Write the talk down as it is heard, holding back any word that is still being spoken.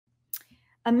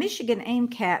A Michigan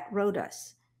AIMCAT wrote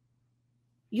us,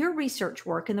 "Your research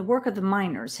work and the work of the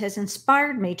miners has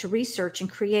inspired me to research and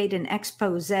create an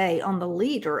expose on the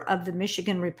leader of the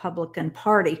Michigan Republican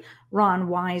Party, Ron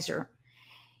Weiser.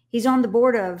 He's on the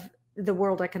board of the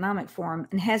World Economic Forum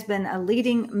and has been a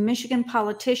leading Michigan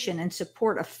politician in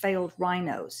support of failed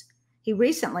rhinos. He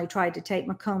recently tried to take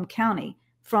Macomb County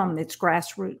from its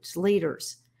grassroots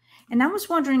leaders. And I was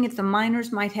wondering if the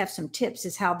miners might have some tips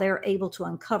as how they're able to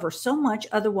uncover so much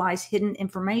otherwise hidden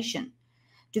information.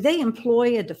 Do they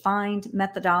employ a defined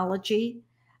methodology,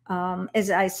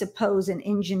 as I suppose an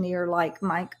engineer like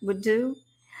Mike would do?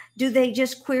 Do they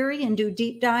just query and do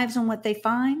deep dives on what they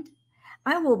find?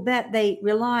 I will bet they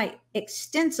rely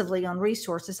extensively on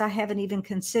resources I haven't even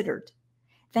considered.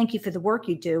 Thank you for the work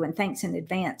you do, and thanks in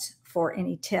advance for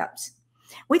any tips."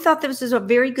 We thought this was a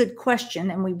very good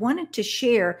question, and we wanted to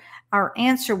share our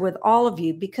answer with all of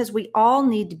you because we all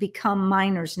need to become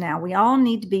miners now. We all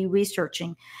need to be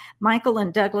researching. Michael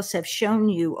and Douglas have shown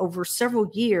you over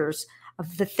several years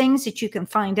of the things that you can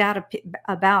find out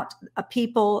about a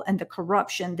people and the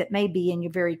corruption that may be in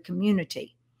your very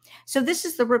community. So this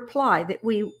is the reply that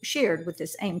we shared with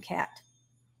this AIMCAT.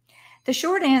 The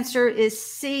short answer is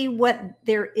see what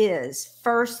there is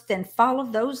first, then follow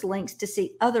those links to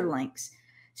see other links.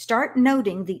 Start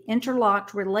noting the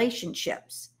interlocked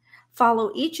relationships.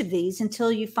 Follow each of these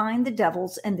until you find the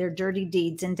devils and their dirty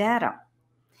deeds and data.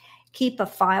 Keep a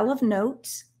file of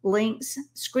notes, links,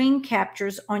 screen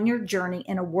captures on your journey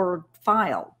in a Word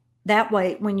file. That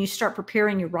way, when you start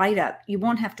preparing your write-up, you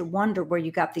won't have to wonder where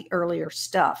you got the earlier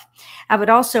stuff. I would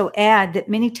also add that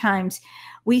many times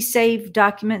we save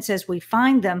documents as we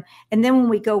find them, and then when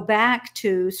we go back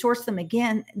to source them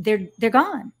again, they're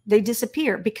gone. They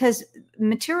disappear because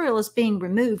material is being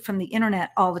removed from the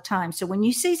internet all the time. So when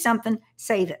you see something,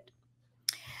 save it.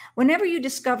 Whenever you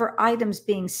discover items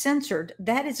being censored,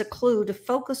 that is a clue to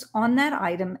focus on that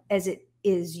item, as it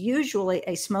is usually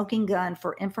a smoking gun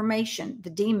for information the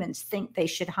demons think they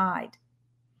should hide.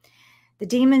 The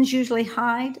demons usually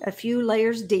hide a few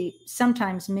layers deep,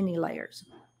 sometimes many layers.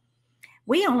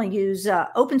 We only use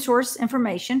open source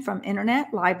information from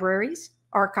internet, libraries,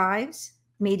 archives,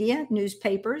 media,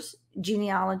 newspapers,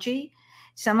 genealogy.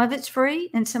 Some of it's free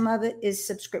and some of it is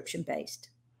subscription based.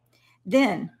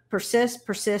 Then persist,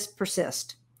 persist,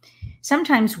 persist.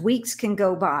 Sometimes weeks can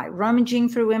go by rummaging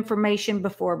through information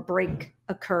before a break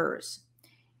occurs.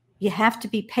 You have to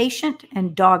be patient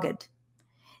and dogged.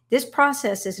 This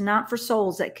process is not for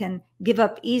souls that can give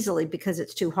up easily because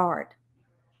it's too hard.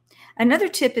 Another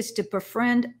tip is to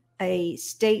befriend a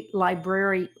state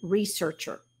library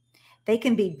researcher. They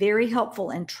can be very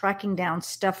helpful in tracking down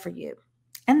stuff for you,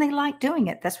 and they like doing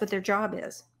it. That's what their job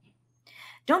is.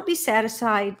 Don't be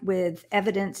satisfied with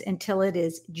evidence until it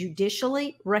is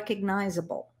judicially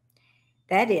recognizable.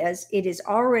 That is, it is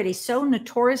already so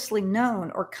notoriously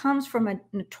known or comes from a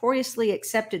notoriously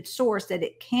accepted source that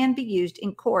it can be used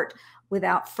in court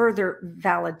without further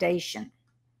validation.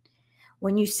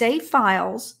 When you save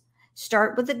files,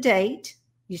 start with the date.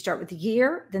 You start with the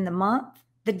year, then the month,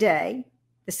 the day,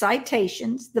 the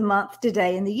citations, the month, the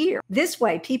day, and the year. This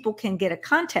way, people can get a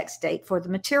context date for the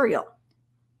material.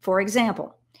 For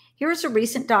example, here's a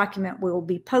recent document we will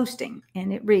be posting,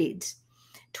 and it reads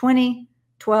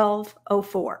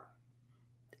 2012-04.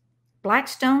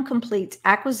 Blackstone completes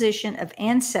acquisition of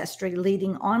Ancestry,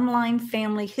 leading online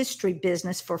family history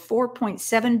business for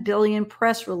 $4.7 billion.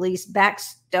 Press release,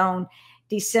 Blackstone,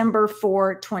 December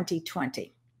 4,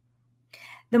 2020.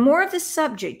 The more of the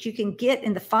subject you can get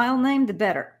in the file name, the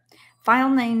better.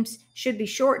 File names should be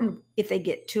shortened if they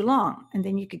get too long. And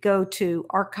then you could go to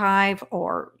archive,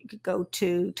 or you could go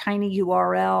to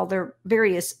tinyURL. There are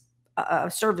various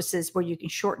services where you can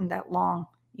shorten that long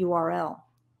URL.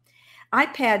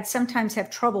 iPads sometimes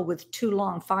have trouble with too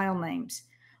long file names.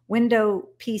 Windows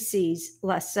PCs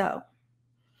less so.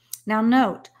 Now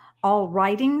note, all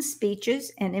writings,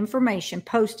 speeches, and information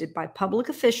posted by public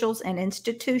officials and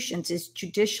institutions is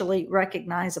judicially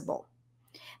recognizable.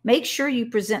 Make sure you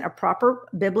present a proper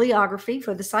bibliography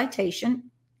for the citation,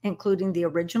 including the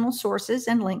original sources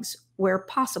and links where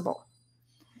possible.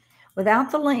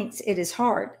 Without the links, it is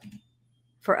hard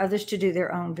for others to do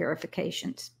their own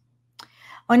verifications.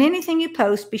 On anything you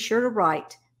post, be sure to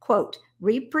write, quote,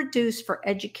 reproduce for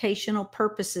educational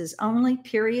purposes only,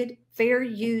 period, fair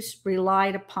use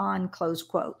relied upon, close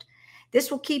quote. This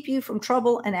will keep you from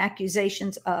trouble and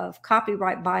accusations of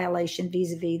copyright violation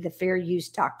vis-a-vis the fair use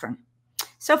doctrine.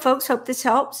 So folks, hope this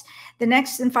helps. The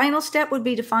next and final step would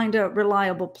be to find a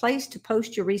reliable place to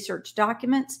post your research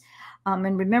documents.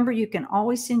 And remember, you can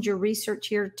always send your research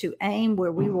here to AIM,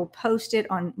 where we will post it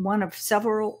on one of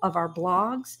several of our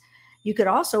blogs. You could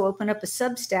also open up a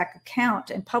Substack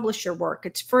account and publish your work.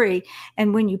 It's free.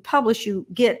 And when you publish, you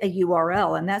get a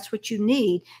URL, and that's what you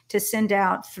need to send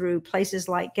out through places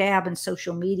like Gab and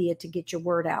social media to get your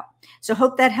word out. So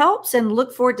hope that helps, and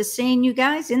look forward to seeing you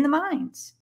guys in the mines.